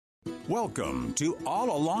Welcome to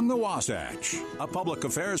All Along the Wasatch, a public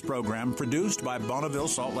affairs program produced by Bonneville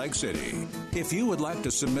Salt Lake City. If you would like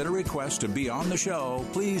to submit a request to be on the show,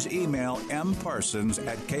 please email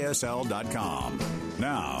mparsons@ksl.com.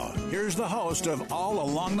 Now, here's the host of All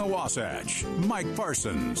Along the Wasatch, Mike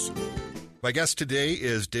Parsons. My guest today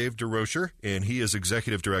is Dave DeRocher, and he is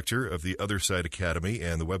Executive Director of the Other Side Academy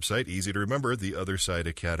and the website, easy to remember,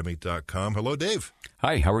 theothersideacademy.com. Hello, Dave.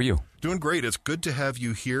 Hi, how are you? Doing great. It's good to have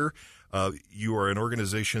you here. You are an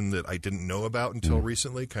organization that I didn't know about until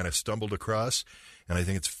recently, kind of stumbled across, and I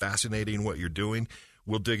think it's fascinating what you're doing.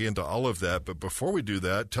 We'll dig into all of that, but before we do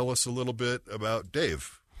that, tell us a little bit about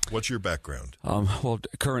Dave. What's your background? Well,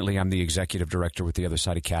 currently I'm the executive director with the Other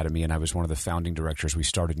Side Academy, and I was one of the founding directors. We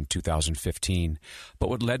started in 2015. But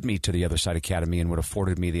what led me to the Other Side Academy and what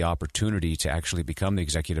afforded me the opportunity to actually become the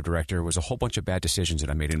executive director was a whole bunch of bad decisions that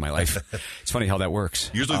I made in my life. It's funny how that works.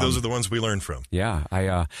 Usually those are the ones we learn from. Yeah.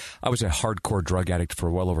 I was a hardcore drug addict for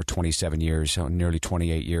well over 27 years, nearly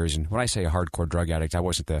 28 years. And when I say a hardcore drug addict, I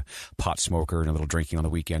wasn't the pot smoker and a little drinking on the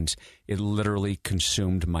weekends. It literally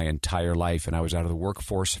consumed my entire life, and I was out of the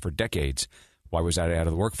workforce for decades. Why was I out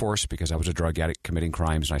of the workforce? Because I was a drug addict committing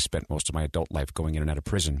crimes, and I spent most of my adult life going in and out of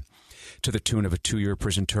prison, to the tune of a 2-year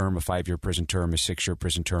prison term, a 5-year prison term, a 6-year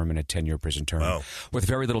prison term, and a 10-year prison term, wow, with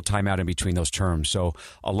very little time out in between those terms. So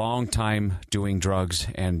a long time doing drugs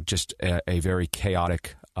and just a very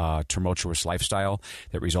chaotic, tumultuous lifestyle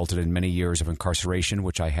that resulted in many years of incarceration,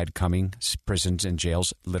 which I had coming. Prisons and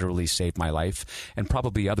jails literally saved my life, and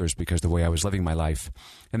probably others because of the way I was living my life.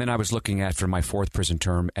 And then I was looking at, for my 4th prison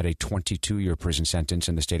term, at a 22-year prison sentence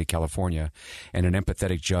in the state of California, and an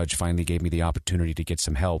empathetic judge finally gave me the opportunity to get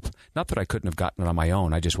some help. Not that I couldn't have gotten it on my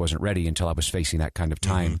own. I just wasn't ready until I was facing that kind of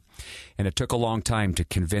time. And it took a long time to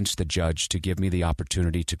convince the judge to give me the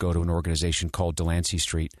opportunity to go to an organization called Delancey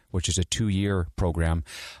Street, which is a 2-year program.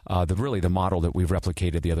 The model that we've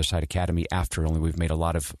replicated the Other Side Academy after, only we've made a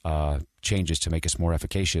lot of changes to make us more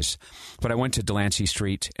efficacious. But I went to Delancey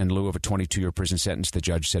Street in lieu of a 22-year prison sentence. The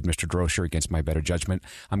judge said, Mr. DeRocher, against my better judgment,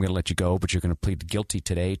 I'm going to let you go, but you're going to plead guilty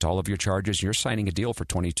today to all of your charges. You're signing a deal for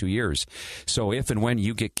 22 years. So if and when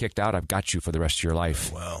you get kicked out, I've got you for the rest of your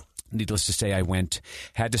life. Wow. Needless to say, I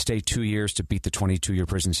had to stay 2 years to beat the 22-year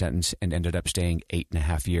prison sentence, and ended up staying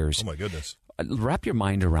 8.5 years. Oh, my goodness. Wrap your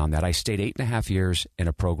mind around that. I stayed 8.5 years in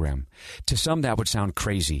a program. To some, that would sound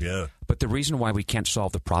crazy. Yeah. But the reason why we can't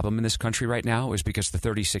solve the problem in this country right now is because the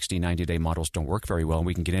 30, 60, 90-day models don't work very well, and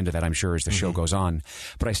we can get into that, I'm sure, as the show goes on.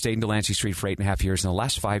 But I stayed in Delancey Street for 8.5 years. In the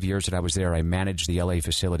last 5 years that I was there, I managed the L.A.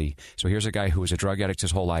 facility. So here's a guy who was a drug addict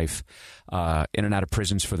his whole life, in and out of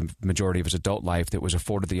prisons for the majority of his adult life, that was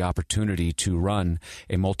afforded the opportunity to run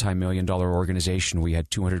a multi-million-dollar organization. We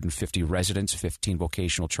had 250 residents, 15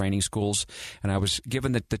 vocational training schools, and I was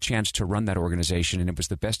given the chance to run that organization, and it was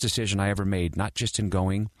the best decision I ever made, not just in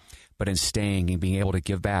going, but in staying and being able to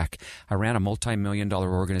give back. I ran a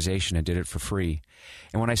multi-million-dollar organization and did it for free.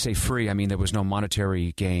 And when I say free, I mean there was no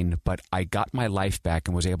monetary gain, but I got my life back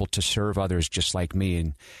and was able to serve others just like me.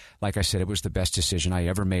 And like I said, it was the best decision I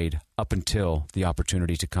ever made up until the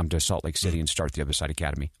opportunity to come to Salt Lake City and start the Other Side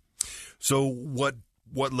Academy. So what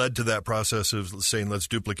led to that process of saying, let's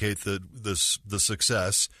duplicate the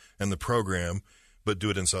success and the program, but do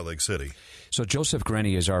it in Salt Lake City? So Joseph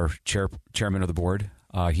Grenny is our chairman of the board.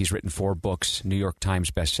 He's written 4 books, New York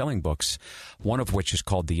Times best-selling books, one of which is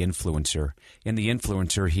called The Influencer. In The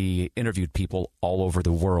Influencer, he interviewed people all over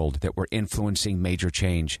the world that were influencing major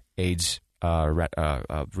change, AIDS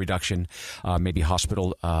reduction, maybe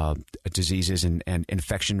hospital diseases and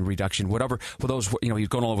infection reduction, whatever. For those, he's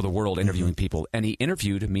going all over the world interviewing people. And he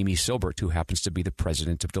interviewed Mimi Silbert, who happens to be the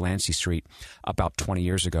president of Delancey Street, about 20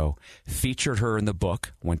 years ago, featured her in the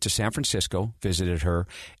book, went to San Francisco, visited her,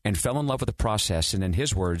 and fell in love with the process. And in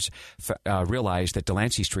his words, realized that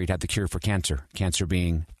Delancey Street had the cure for cancer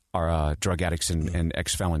being our drug addicts and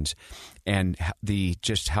ex-felons, and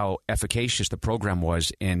just how efficacious the program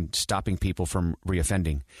was in stopping people from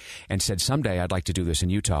reoffending, and said, someday I'd like to do this in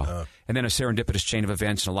Utah. And then a serendipitous chain of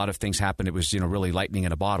events and a lot of things happened. It was, really lightning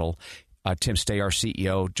in a bottle. Tim Stay, our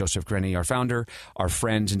CEO, Joseph Grenny, our founder, our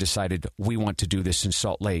friends, and decided we want to do this in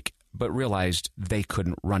Salt Lake, but realized they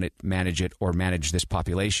couldn't run it, manage this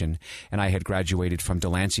population. And I had graduated from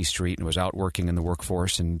Delancey Street and was out working in the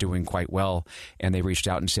workforce and doing quite well. And they reached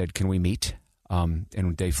out and said, can we meet? And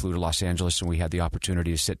they flew to Los Angeles, and we had the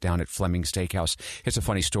opportunity to sit down at Fleming's Steakhouse. It's a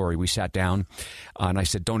funny story. We sat down, and I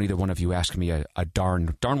said, don't either one of you ask me a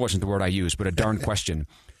darn wasn't the word I used, but a darn question.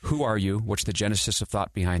 Who are you? What's the genesis of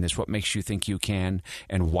thought behind this? What makes you think you can?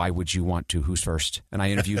 And why would you want to? Who's first? And I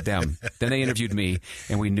interviewed them. Then they interviewed me,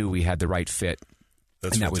 and we knew we had the right fit.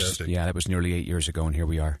 That's fantastic. That was nearly 8 years ago, and here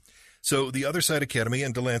we are. So the Other Side Academy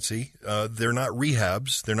in Delancey, they're not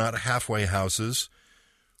rehabs. They're not halfway houses.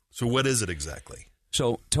 So what is it exactly?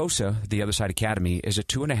 So TOSA, the Other Side Academy, is a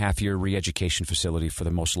 2.5-year re-education facility for the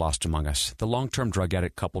most lost among us, the long-term drug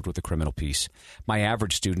addict coupled with the criminal piece. My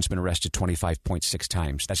average student's been arrested 25.6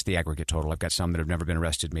 times. That's the aggregate total. I've got some that have never been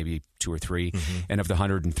arrested, maybe 2 or 3. Mm-hmm. And of the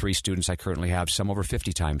 103 students I currently have, some over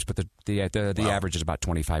 50 times. But the average is about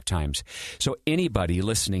 25 times. So anybody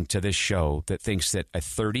listening to this show that thinks that a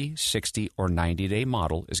 30, 60, or 90-day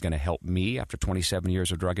model is going to help me after 27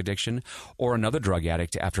 years of drug addiction, or another drug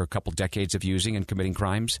addict after a couple decades of using and committing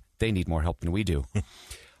crimes, they need more help than we do.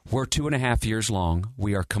 We're 2.5 years long.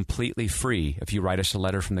 We are completely free. If you write us a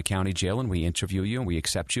letter from the county jail and we interview you and we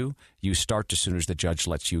accept you, you start as soon as the judge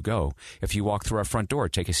lets you go. If you walk through our front door,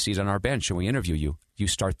 take a seat on our bench and we interview you, you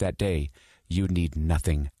start that day. You need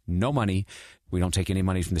nothing. No money. We don't take any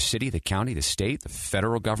money from the city, the county, the state, the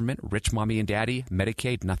federal government, rich mommy and daddy,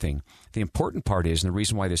 Medicaid, nothing. The important part is, and the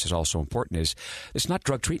reason why this is also important is, it's not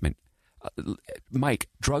drug treatment. Mike,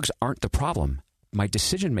 drugs aren't the problem. My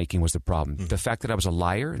decision-making was the problem. The fact that I was a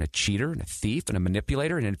liar and a cheater and a thief and a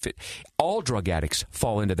manipulator, and all drug addicts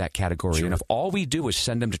fall into that category. Sure. And if all we do is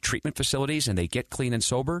send them to treatment facilities and they get clean and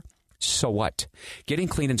sober, so what? Getting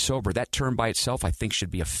clean and sober, that term by itself, I think,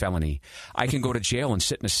 should be a felony. I can go to jail and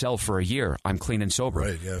sit in a cell for a year. I'm clean and sober.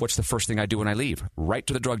 Right, yeah. What's the first thing I do when I leave? Right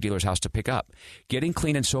to the drug dealer's house to pick up. Getting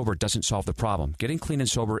clean and sober doesn't solve the problem. Getting clean and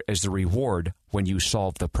sober is the reward when you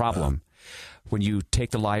solve the problem. When you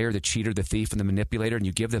take the liar, the cheater, the thief, and the manipulator, and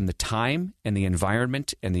you give them the time and the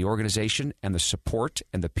environment and the organization and the support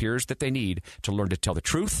and the peers that they need to learn to tell the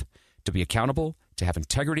truth, to be accountable, to have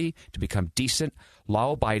integrity, to become decent,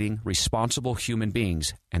 law-abiding, responsible human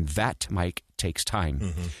beings. And that, Mike, takes time.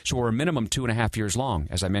 Mm-hmm. So we're a minimum 2.5 years long.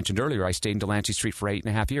 As I mentioned earlier, I stayed in Delancey Street for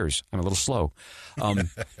 8.5 years. I'm a little slow.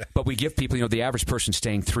 But we give people, the average person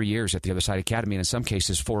staying 3 years at the Other Side Academy, and in some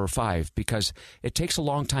cases 4 or 5, because it takes a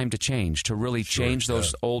long time to change, to really change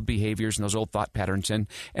those old behaviors and those old thought patterns and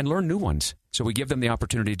learn new ones. So we give them the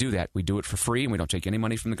opportunity to do that. We do it for free, and we don't take any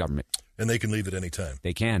money from the government. And they can leave at any time.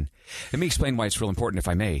 They can. Let me explain why it's real important, if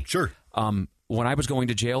I may. Sure. When I was going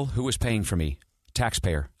to jail, who was paying for me?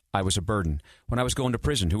 Taxpayer. I was a burden. When I was going to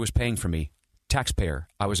prison, who was paying for me? Taxpayer.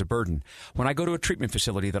 I was a burden. When I go to a treatment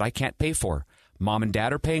facility that I can't pay for, mom and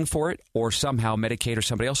dad are paying for it, or somehow Medicaid or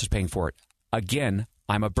somebody else is paying for it. Again,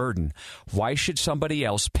 I'm a burden. Why should somebody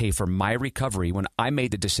else pay for my recovery when I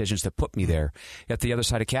made the decisions that put me there? At the Other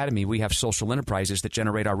Side Academy, we have social enterprises that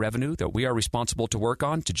generate our revenue, that we are responsible to work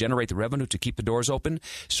on, to generate the revenue, to keep the doors open,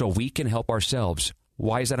 so we can help ourselves.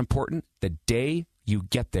 Why is that important? The day you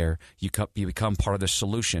get there, you become part of the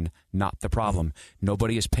solution, not the problem.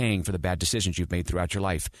 Nobody is paying for the bad decisions you've made throughout your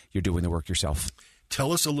life. You're doing the work yourself.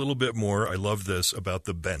 Tell us a little bit more, I love this, about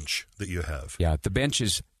the bench that you have. Yeah, the bench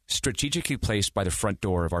is strategically placed by the front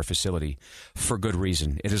door of our facility for good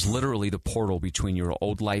reason. It is literally the portal between your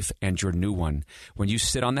old life and your new one. When you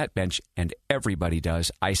sit on that bench, and everybody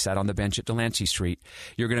does, I sat on the bench at Delancey Street,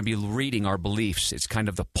 you're going to be reading our beliefs. It's kind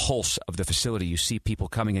of the pulse of the facility. You see people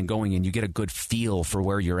coming and going, and you get a good feel for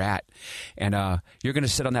where you're at. And you're going to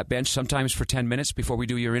sit on that bench sometimes for 10 minutes before we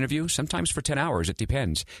do your interview, sometimes for 10 hours. It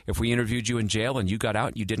depends. If we interviewed you in jail and you got out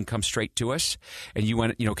and you didn't come straight to us, and you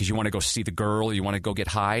went, because you want to go see the girl, you want to go get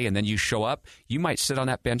high, and then you show up, you might sit on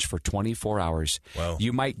that bench for 24 hours. Wow.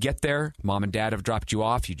 You might get there, mom and dad have dropped you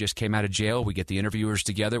off, you just came out of jail, we get the interviewers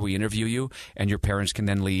together, we interview you, and your parents can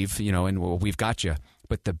then leave, and we've got you.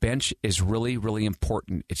 But the bench is really, really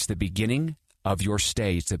important. It's the beginning of your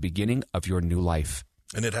stay. It's the beginning of your new life.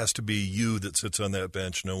 And it has to be you that sits on that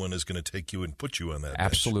bench. No one is going to take you and put you on that bench.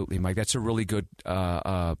 Absolutely, Mike. That's a really good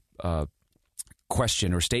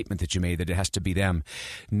question or statement that you made, that it has to be them.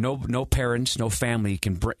 No parents, no family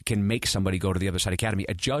can make somebody go to the Other Side Academy.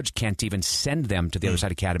 A judge can't even send them to the Other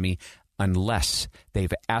Side Academy unless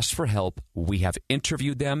they've asked for help, we have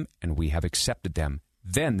interviewed them, and we have accepted them.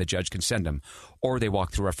 Then the judge can send them. Or they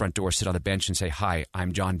walk through our front door, sit on the bench, and say, "Hi,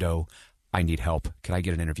 I'm John Doe. I need help. Can I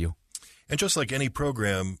get an interview?" And just like any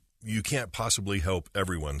program, you can't possibly help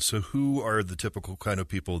everyone. So who are the typical kind of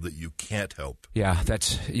people that you can't help? Yeah,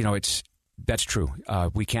 that's true.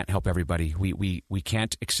 We can't help everybody. We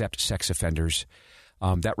can't accept sex offenders.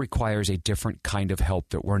 That requires a different kind of help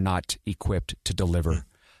that we're not equipped to deliver.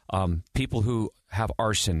 People who have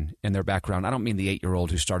arson in their background. I don't mean the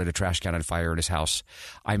 8-year-old who started a trash can on fire in his house.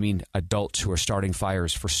 I mean adults who are starting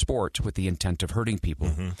fires for sport with the intent of hurting people.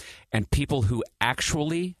 Mm-hmm. And people who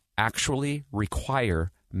actually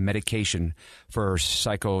require medication for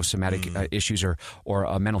psychosomatic issues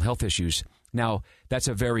or mental health issues. Now, that's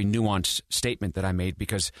a very nuanced statement that I made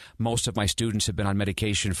because most of my students have been on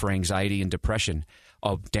medication for anxiety and depression,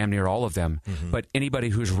 damn near all of them. But anybody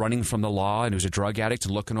who's running from the law and who's a drug addict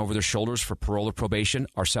and looking over their shoulders for parole or probation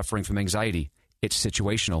are suffering from anxiety. It's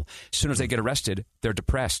situational. As soon as they get arrested, they're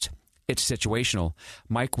depressed. It's situational.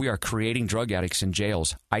 Mike, we are creating drug addicts in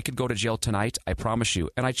jails. I could go to jail tonight, I promise you.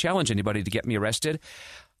 And I challenge anybody to get me arrested.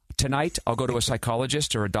 Tonight, I'll go to a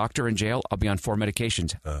psychologist or a doctor in jail. I'll be on 4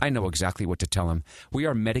 medications. I know exactly what to tell them. We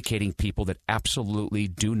are medicating people that absolutely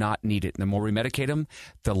do not need it. And the more we medicate them,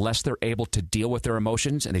 the less they're able to deal with their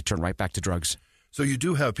emotions, and they turn right back to drugs. So you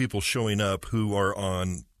do have people showing up who are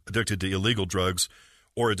addicted to illegal drugs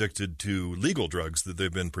or addicted to legal drugs that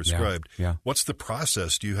they've been prescribed. Yeah. What's the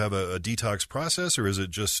process? Do you have a detox process, or is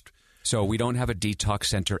it just... So we don't have a detox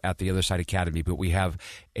center at the Other Side Academy, but we have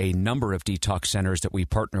a number of detox centers that we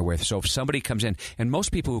partner with. So if somebody comes in, and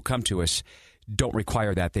most people who come to us don't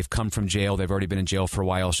require that. They've come from jail. They've already been in jail for a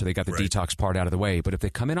while, so they got the detox part out of the way. But if they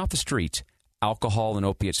come in off the street, alcohol and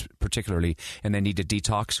opiates particularly, and they need to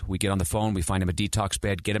detox, we get on the phone, we find them a detox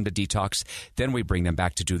bed, get them to detox, then we bring them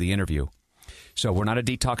back to do the interview. So we're not a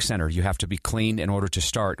detox center. You have to be clean in order to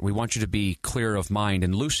start. We want you to be clear of mind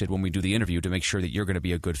and lucid when we do the interview to make sure that you're going to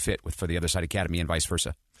be a good fit for the Other Side Academy and vice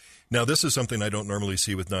versa. Now, this is something I don't normally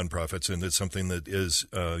see with nonprofits, and it's something that is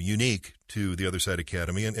unique to the Other Side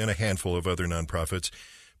Academy and a handful of other nonprofits.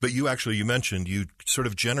 But you mentioned you sort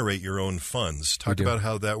of generate your own funds. Talk about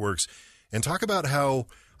how that works, and talk about how,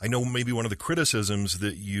 I know maybe one of the criticisms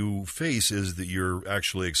that you face is that you're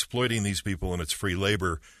actually exploiting these people and it's free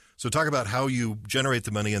labor. So talk about how you generate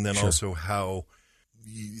the money, and then also how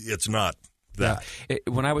it's not that. Yeah.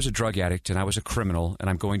 When I was a drug addict and I was a criminal and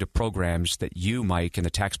I'm going to programs that you, Mike, and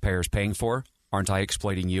the taxpayer is paying for, aren't I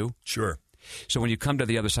exploiting you? Sure. So when you come to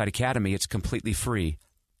the Other Side Academy, it's completely free.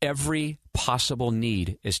 Every possible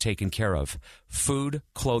need is taken care of. Food,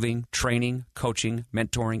 clothing, training, coaching,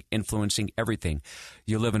 mentoring, influencing, everything.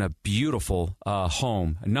 You live in a beautiful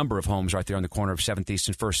home, a number of homes right there on the corner of 7th East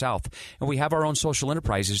and 1st South. And we have our own social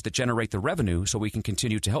enterprises that generate the revenue so we can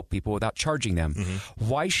continue to help people without charging them.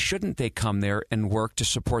 Why shouldn't they come there and work to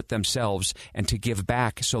support themselves and to give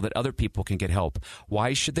back so that other people can get help?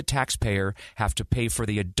 Why should the taxpayer have to pay for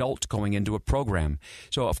the adult going into a program?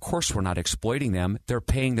 So, of course, we're not exploiting them. They're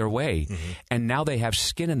paying their way. And now they have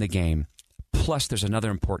skin in the game. Plus, there's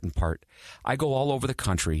another important part. I go all over the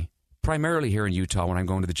country, primarily here in Utah when I'm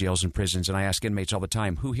going to the jails and prisons, and I ask inmates all the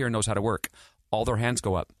time, who here knows how to work? All their hands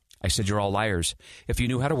go up. I said, you're all liars. If you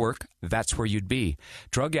knew how to work, that's where you'd be.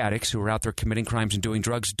 Drug addicts who are out there committing crimes and doing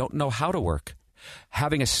drugs don't know how to work.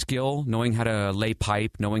 Having a skill, knowing how to lay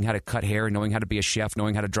pipe, knowing how to cut hair, knowing how to be a chef,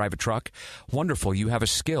 knowing how to drive a truck, wonderful, you have a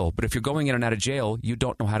skill. But if you're going in and out of jail, you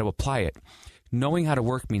don't know how to apply it. Knowing how to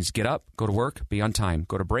work means get up, go to work, be on time.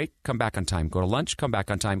 Go to break, come back on time. Go to lunch, come back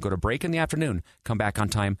on time. Go to break in the afternoon, come back on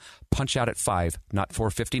time. Punch out at 5, not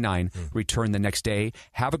 4:59. Return the next day.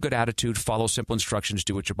 Have a good attitude. Follow simple instructions.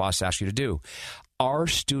 Do what your boss asks you to do. Our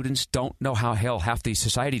students don't know how, hell, half the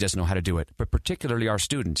society doesn't know how to do it, but particularly our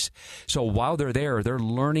students. So while they're there, they're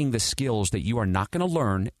learning the skills that you are not going to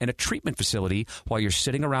learn in a treatment facility while you're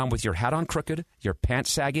sitting around with your hat on crooked, your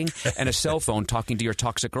pants sagging, and a cell phone talking to your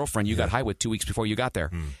toxic girlfriend you got high with 2 weeks before you got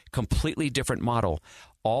there. Completely different model.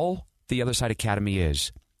 All the Other Side Academy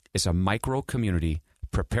is a micro community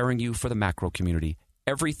preparing you for the macro community.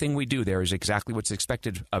 Everything we do there is exactly what's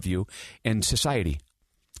expected of you in society.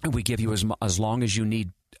 And we give you as long as you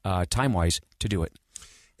need time-wise to do it.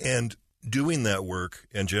 And doing that work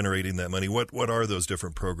and generating that money, what are those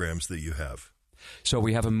different programs that you have? So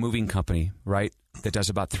we have a moving company, right, that does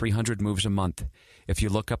about 300 moves a month. If you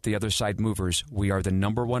look up the Other Side Movers, we are the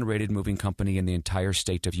 #1 rated moving company in the entire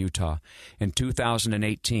state of Utah. In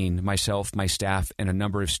 2018, myself, my staff, and a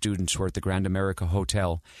number of students were at the Grand America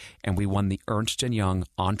Hotel, and we won the Ernst & Young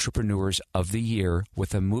Entrepreneurs of the Year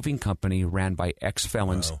with a moving company ran by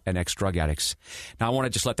ex-felons and ex-drug addicts. Now, I want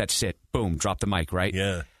to just let that sit. Boom, drop the mic, right?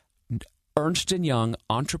 Yeah. Ernst & Young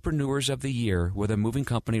Entrepreneurs of the Year with a moving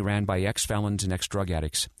company ran by ex-felons and ex-drug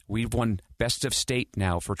addicts. We've won Best of State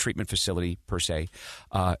now for treatment facility, per se,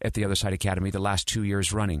 at the Other Side Academy the last 2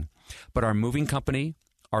 years running. But our moving company,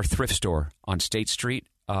 our thrift store on State Street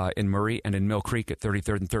in Murray and in Mill Creek at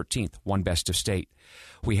 33rd and 13th, won Best of State.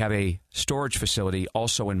 We have a storage facility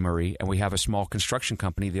also in Murray, and we have a small construction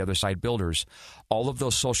company, the Other Side Builders. All of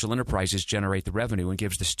those social enterprises generate the revenue and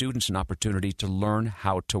gives the students an opportunity to learn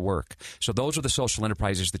how to work. So those are the social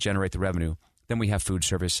enterprises that generate the revenue. Then we have food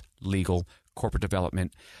service, legal, corporate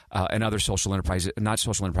development, and other social enterprises, not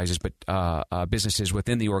social enterprises, but businesses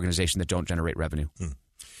within the organization that don't generate revenue.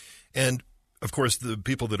 And Of course, the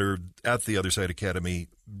people that are at the Other Side Academy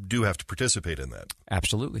do have to participate in that.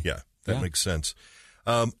 Absolutely. Yeah, that makes sense.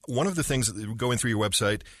 One of the things, going through your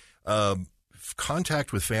website,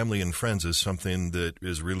 contact with family and friends is something that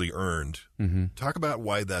is really earned. Mm-hmm. Talk about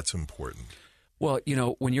why that's important. Well,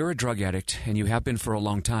 when you're a drug addict, and you have been for a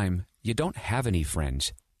long time, you don't have any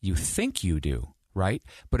friends. You think you do, right?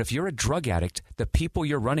 But if you're a drug addict, the people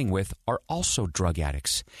you're running with are also drug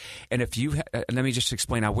addicts. And if you, let me just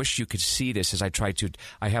explain, I wish you could see this as I try to.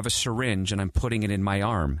 I have a syringe and I'm putting it in my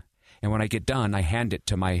arm. And when I get done, I hand it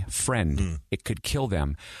to my friend. It could kill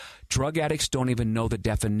them. Drug addicts don't even know the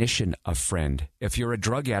definition of friend. If you're a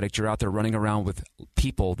drug addict, you're out there running around with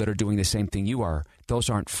people that are doing the same thing you are. Those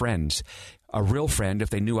aren't friends. A real friend, if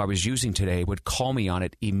they knew I was using today, would call me on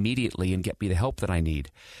it immediately and get me the help that I need.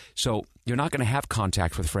 So you're not going to have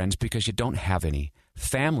contact with friends because you don't have any.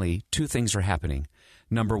 Family, two things are happening.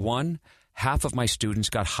 Number one, half of my students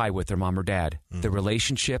got high with their mom or dad. The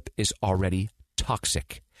relationship is already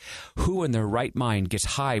toxic. Who in their right mind gets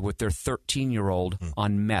high with their 13-year-old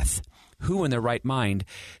on meth? Who in their right mind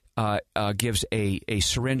gives a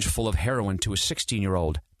syringe full of heroin to a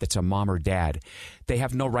 16-year-old that's a mom or dad? They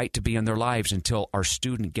have no right to be in their lives until our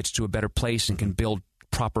student gets to a better place and can build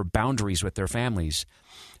proper boundaries with their families.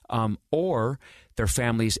 Or their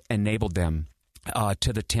families enabled them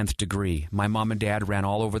to the 10th degree. My mom and dad ran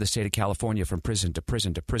all over the state of California from prison to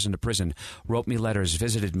prison to prison to prison, wrote me letters,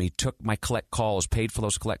 visited me, took my collect calls, paid for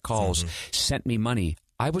those collect calls, sent me money.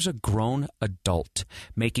 I was a grown adult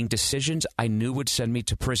making decisions I knew would send me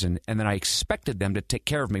to prison, and then I expected them to take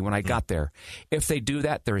care of me when I got there. If they do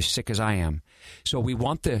that, they're as sick as I am. So we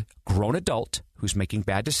want the grown adult who's making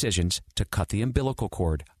bad decisions to cut the umbilical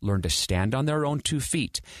cord, learn to stand on their own 2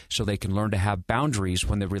 feet so they can learn to have boundaries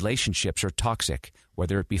when the relationships are toxic,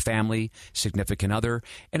 whether it be family, significant other.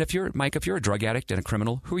 And if you're a drug addict and a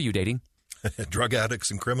criminal, who are you dating? Drug addicts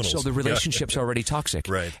and criminals. So the relationship's already toxic.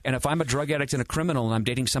 Right. And if I'm a drug addict and a criminal and I'm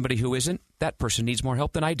dating somebody who isn't, that person needs more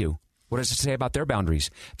help than I do. What does it say about their boundaries?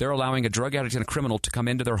 They're allowing a drug addict and a criminal to come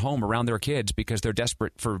into their home around their kids because they're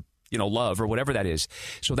desperate for, love or whatever that is.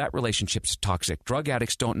 So that relationship's toxic. Drug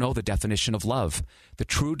addicts don't know the definition of love. The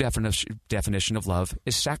true definition of love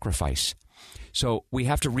is sacrifice. So we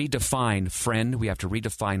have to redefine friend, we have to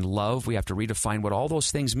redefine love, we have to redefine what all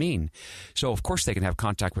those things mean. So of course they can have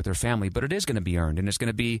contact with their family, but it is going to be earned, and it's going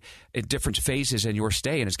to be at different phases in your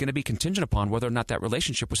stay, and it's going to be contingent upon whether or not that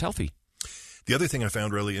relationship was healthy. The other thing I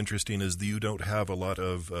found really interesting is that you don't have a lot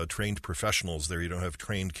of trained professionals there. You don't have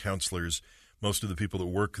trained counselors. Most of the people that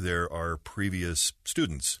work there are previous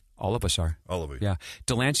students. All of us are. All of you. Yeah.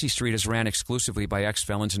 Delancey Street is ran exclusively by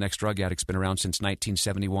ex-felons and ex-drug addicts. Been around since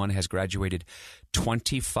 1971. Has graduated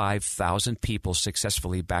 25,000 people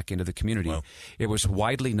successfully back into the community. Wow. It was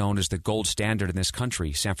widely known as the gold standard in this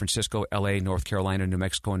country. San Francisco, L.A., North Carolina, New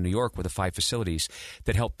Mexico, and New York were the 5 facilities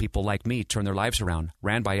that helped people like me turn their lives around.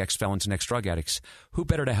 Ran by ex-felons and ex-drug addicts. Who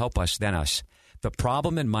better to help us than us? The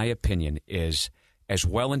problem, in my opinion, is, as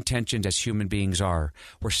well-intentioned as human beings are,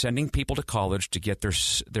 we're sending people to college to get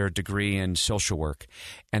their degree in social work.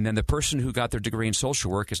 And then the person who got their degree in social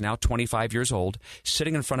work is now 25 years old,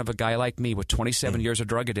 sitting in front of a guy like me with 27 years of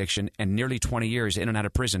drug addiction and nearly 20 years in and out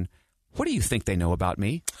of prison. What do you think they know about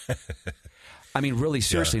me? I mean, really,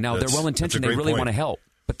 seriously. Now, they're well-intentioned. They really want to help,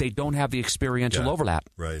 but they don't have the experiential overlap.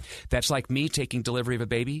 Right. That's like me taking delivery of a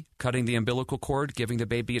baby, cutting the umbilical cord, giving the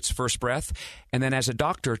baby its first breath, and then as a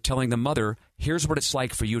doctor telling the mother, here's what it's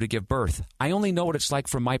like for you to give birth. I only know what it's like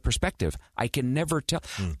from my perspective. I can never tell.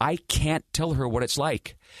 I can't tell her what it's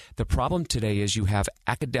like. The problem today is you have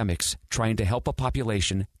academics trying to help a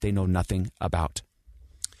population they know nothing about.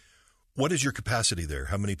 What is your capacity there?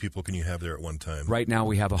 How many people can you have there at one time? Right now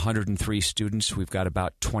we have 103 students. We've got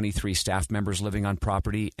about 23 staff members living on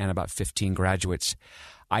property and about 15 graduates.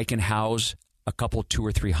 I can house a couple, 200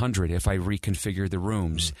 or 300 if I reconfigure the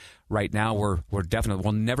rooms. Right now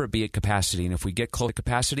we'll never be at capacity, and if we get close to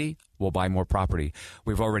capacity, we'll buy more property.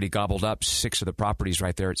 We've already gobbled up 6 of the properties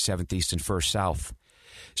right there at 7th East and 1st South.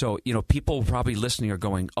 So, people probably listening are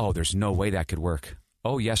going, oh, there's no way that could work.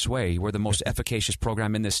 Oh, yes way. We're the most efficacious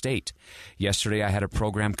program in the state. Yesterday, I had a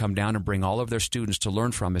program come down and bring all of their students to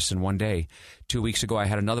learn from us in one day. 2 weeks ago, I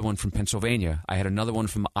had another one from Pennsylvania. I had another one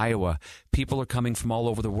from Iowa. People are coming from all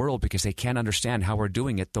over the world because they can't understand how we're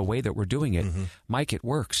doing it the way that we're doing it. Mike, it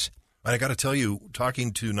works. I got to tell you,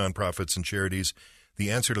 talking to nonprofits and charities, the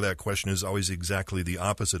answer to that question is always exactly the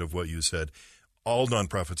opposite of what you said. All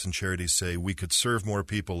nonprofits and charities say we could serve more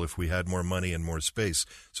people if we had more money and more space.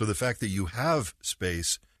 So the fact that you have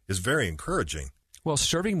space is very encouraging. Well,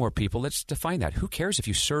 serving more people, let's define that. Who cares if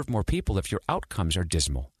you serve more people if your outcomes are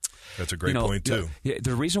dismal? That's a great point, too.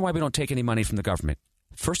 The reason why we don't take any money from the government,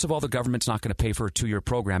 first of all, the government's not going to pay for a 2-year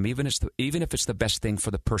program, even if it's the best thing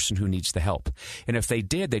for the person who needs the help. And if they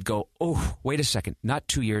did, they'd go, oh, wait a second, not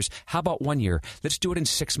 2 years. How about 1 year? Let's do it in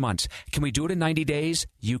 6 months. Can we do it in 90 days?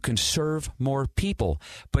 You can serve more people.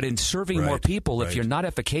 But in serving more people, if you're not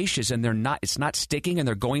efficacious and it's not sticking and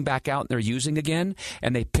they're going back out and they're using again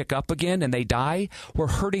and they pick up again and they die, we're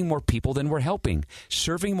hurting more people than we're helping.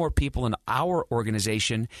 Serving more people in our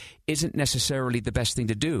organization isn't necessarily the best thing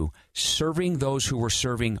to do. Serving those who were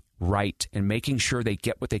serving right and making sure they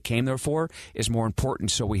get what they came there for is more important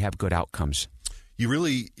so we have good outcomes. You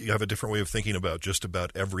have a different way of thinking about just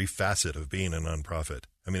about every facet of being a nonprofit.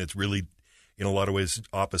 I mean, it's really, in a lot of ways,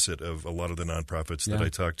 opposite of a lot of the nonprofits that I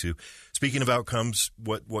talk to. Speaking of outcomes,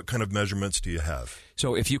 what kind of measurements do you have?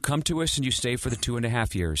 So if you come to us and you stay for the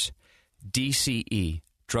 2.5 years, DCE,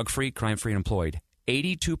 drug-free, crime-free, and employed,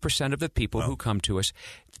 82% of the people who come to us,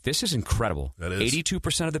 this is incredible. That is.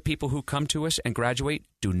 82% of the people who come to us and graduate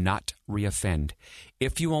do not reoffend.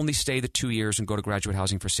 If you only stay the 2 years and go to graduate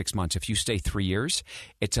housing for 6 months, if you stay 3 years,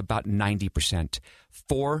 it's about 90%.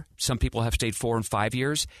 Some people have stayed 4 and 5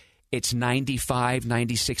 years. It's 95,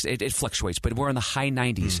 96. It fluctuates, but we're in the high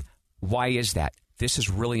 90s. Why is that? This is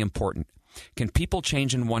really important. Can people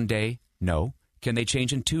change in 1 day? No. Can they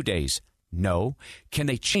change in 2 days? No. Can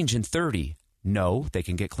they change in 30? No, they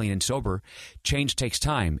can get clean and sober. Change takes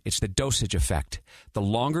time. It's the dosage effect. The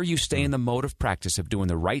longer you stay in the mode of practice of doing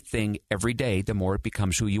the right thing every day, the more it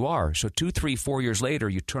becomes who you are. So 2, 3, 4 years later,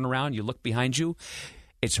 you turn around, you look behind you.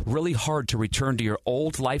 It's really hard to return to your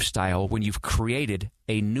old lifestyle when you've created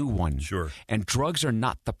a new one. Sure. And drugs are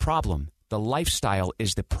not the problem. The lifestyle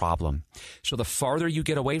is the problem. So the farther you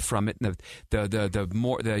get away from it, the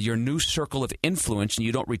more your new circle of influence, and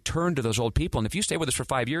you don't return to those old people. And if you stay with us for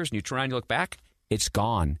 5 years and you turn around and you look back, it's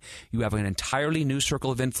gone. You have an entirely new circle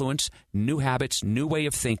of influence, new habits, new way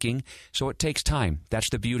of thinking. So it takes time. That's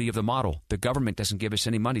the beauty of the model. The government doesn't give us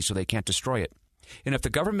any money, so they can't destroy it. And if the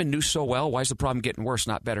government knew so well, why is the problem getting worse,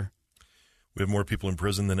 not better? We have more people in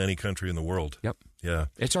prison than any country in the world. Yep. Yeah.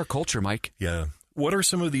 It's our culture, Mike. Yeah. What are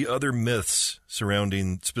some of the other myths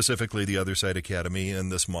surrounding specifically the Other Side Academy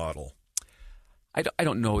and this model? I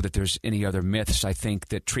don't know that there's any other myths. I think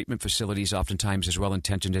that treatment facilities oftentimes, as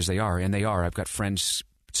well-intentioned as they are, and they are. I've got friends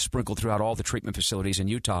sprinkled throughout all the treatment facilities in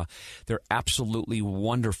Utah. They're absolutely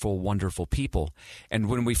wonderful, wonderful people. And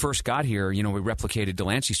when we first got here, we replicated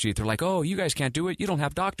Delancey Street. They're like, oh, you guys can't do it. You don't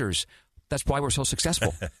have doctors. That's why we're so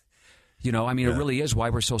successful. It really is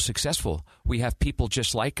why we're so successful. We have people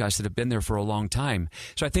just like us that have been there for a long time.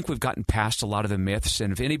 So I think we've gotten past a lot of the myths.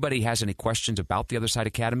 And if anybody has any questions about the Other Side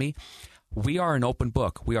Academy, we are an open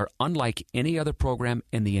book. We are unlike any other program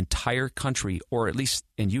in the entire country, or at least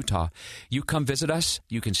in Utah. You come visit us.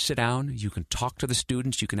 You can sit down. You can talk to the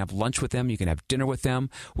students. You can have lunch with them. You can have dinner with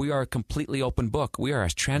them. We are a completely open book. We are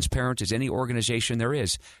as transparent as any organization there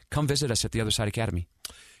is. Come visit us at the Other Side Academy.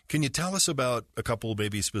 Can you tell us about a couple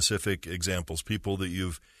maybe specific examples, people that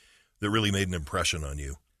really made an impression on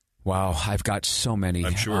you? Wow, I've got so many.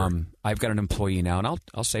 I'm sure. I've got an employee now, and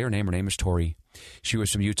I'll say her name. Her name is Tori. She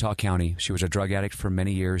was from Utah County. She was a drug addict for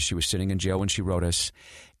many years. She was sitting in jail when she wrote us.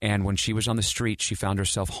 And when she was on the street, she found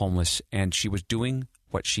herself homeless, and she was doing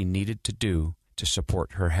what she needed to do to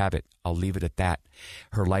support her habit. I'll leave it at that.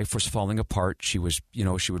 Her life was falling apart. She was,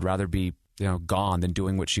 she would rather be gone than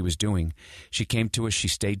doing what she was doing. She came to us. She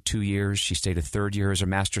stayed 2 years. She stayed a third year as a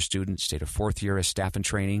master's student, stayed a fourth year as staff in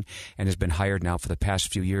training, and has been hired now for the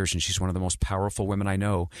past few years. And she's one of the most powerful women I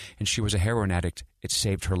know. And she was a heroin addict. It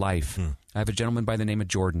saved her life. I have a gentleman by the name of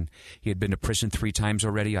Jordan. He had been to prison 3 times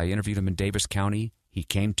already. I interviewed him in Davis County. He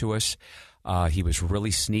came to us. He was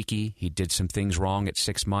really sneaky. He did some things wrong at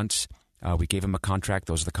 6 months. We gave him a contract.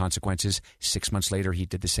 Those are the consequences. 6 months later, he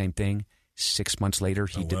did the same thing. 6 months later,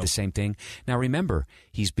 he did the same thing. Now, remember,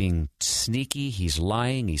 he's being sneaky. He's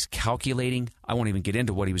lying. He's calculating. I won't even get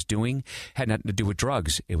into what he was doing. Had nothing to do with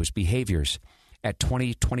drugs. It was behaviors. At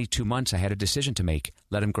 22 months, I had a decision to make.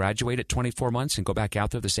 Let him graduate at 24 months and go back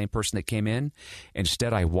out there, the same person that came in.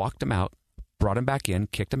 Instead, I walked him out, brought him back in,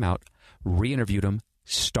 kicked him out, re-interviewed him,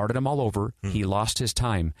 started him all over. He lost his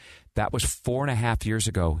time. That was 4.5 years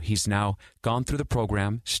ago. He's now gone through the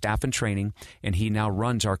program, staff and training, and he now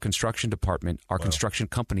runs our construction department, our construction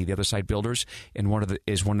company, the Other Side Builders, and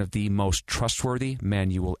is one of the most trustworthy men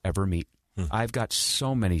you will ever meet. I've got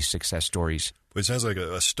so many success stories. It sounds like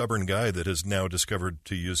a stubborn guy that has now discovered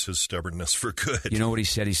to use his stubbornness for good. You know what he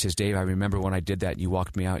said? He says, Dave, I remember when I did that and you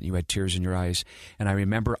walked me out and you had tears in your eyes. And I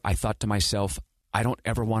remember I thought to myself, I don't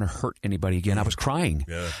ever want to hurt anybody again. I was crying.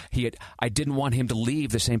 Yeah. I didn't want him to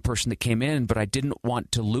leave, the same person that came in, but I didn't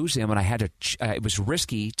want to lose him, and I had to. It was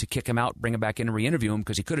risky to kick him out, bring him back in, and re-interview him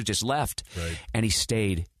because he could have just left. Right. And he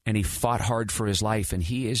stayed, and he fought hard for his life, and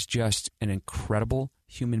he is just an incredible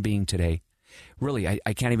human being today. Really,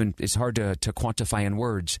 I can't even. It's hard to quantify in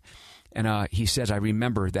words. And he says, I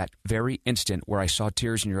remember that very instant where I saw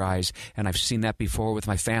tears in your eyes, and I've seen that before with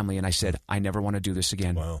my family, and I said, I never want to do this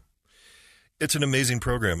again. Wow. It's an amazing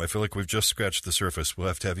program. I feel like we've just scratched the surface. We'll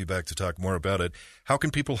have to have you back to talk more about it. How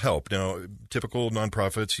can people help? Now, typical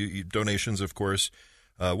nonprofits, donations, of course.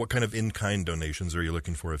 What kind of in-kind donations are you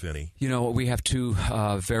looking for, if any? You know, we have two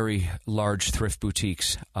very large thrift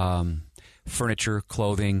boutiques. Furniture,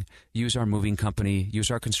 clothing, use our moving company, use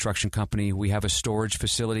our construction company. We have a storage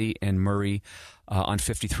facility in Murray on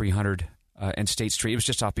 5300 and State Street. It was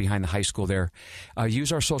just off behind the high school there.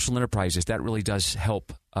 Use our social enterprises. That really does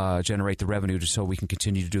help generate the revenue so we can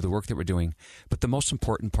continue to do the work that we're doing. But the most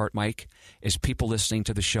important part, Mike, is people listening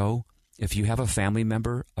to the show. If you have a family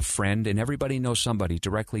member, a friend, and everybody knows somebody,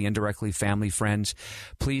 directly, indirectly, family, friends,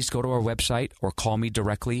 please go to our website or call me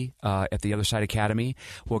directly at the Other Side Academy.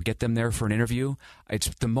 We'll get them there for an interview. It's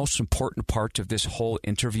the most important part of this whole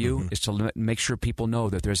interview is to make sure people know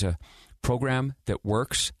that there's a program that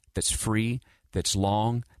works, that's free, that's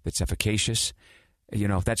long, that's efficacious. You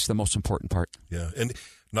know, that's the most important part. Yeah, and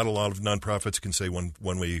not a lot of nonprofits can say one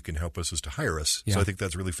way you can help us is to hire us. Yeah. So I think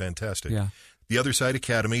that's really fantastic. Yeah. The Other Side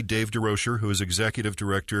Academy, Dave DeRocher, who is executive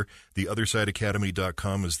director,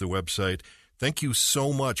 theothersideacademy.com is the website. Thank you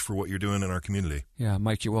so much for what you're doing in our community. Yeah,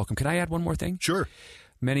 Mike, you're welcome. Can I add one more thing? Sure.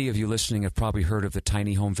 Many of you listening have probably heard of the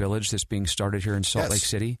Tiny Home Village that's being started here in Salt Lake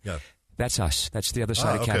City. Yeah. That's us. That's the Other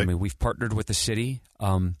Side Academy. We've partnered with the city.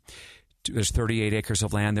 There's 38 acres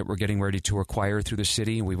of land that we're getting ready to acquire through the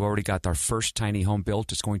city. We've already got our first tiny home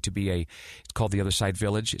built. It's going to be it's called the Other Side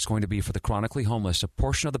Village. It's going to be for the chronically homeless, a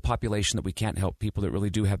portion of the population that we can't help, people that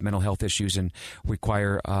really do have mental health issues and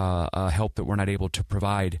require help that we're not able to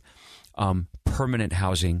provide. Permanent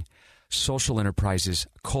housing, social enterprises,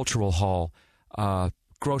 cultural hall,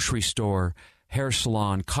 grocery store, hair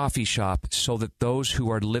salon, coffee shop, so that those who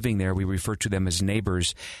are living there, we refer to them as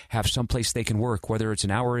neighbors, have someplace they can work, whether it's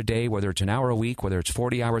an hour a day, whether it's an hour a week, whether it's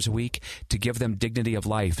 40 hours a week, to give them dignity of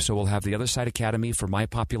life. So we'll have the Other Side Academy for my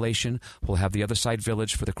population. We'll have the Other Side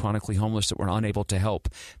Village for the chronically homeless that we're unable to help.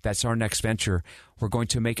 That's our next venture. We're going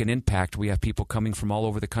to make an impact. We have people coming from all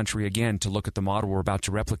over the country again to look at the model we're about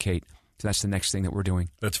to replicate. So that's the next thing that we're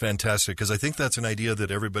doing. That's fantastic, because I think that's an idea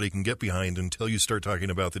that everybody can get behind until you start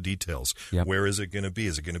talking about the details. Yep. Where is it going to be?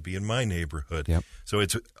 Is it going to be in my neighborhood? Yep. So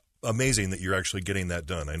it's amazing that you're actually getting that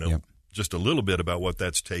done. I know just a little bit about what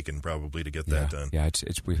that's taken probably to get that done. Yeah,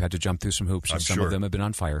 we've had to jump through some hoops, and some of them have been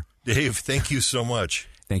on fire. Dave, thank you so much.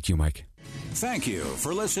 Thank you, Mike. Thank you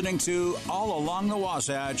for listening to All Along the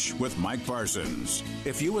Wasatch with Mike Parsons.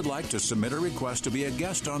 If you would like to submit a request to be a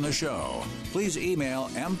guest on the show, please email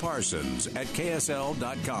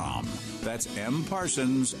mparsons@ksl.com. That's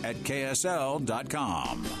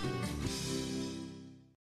mparsons@ksl.com.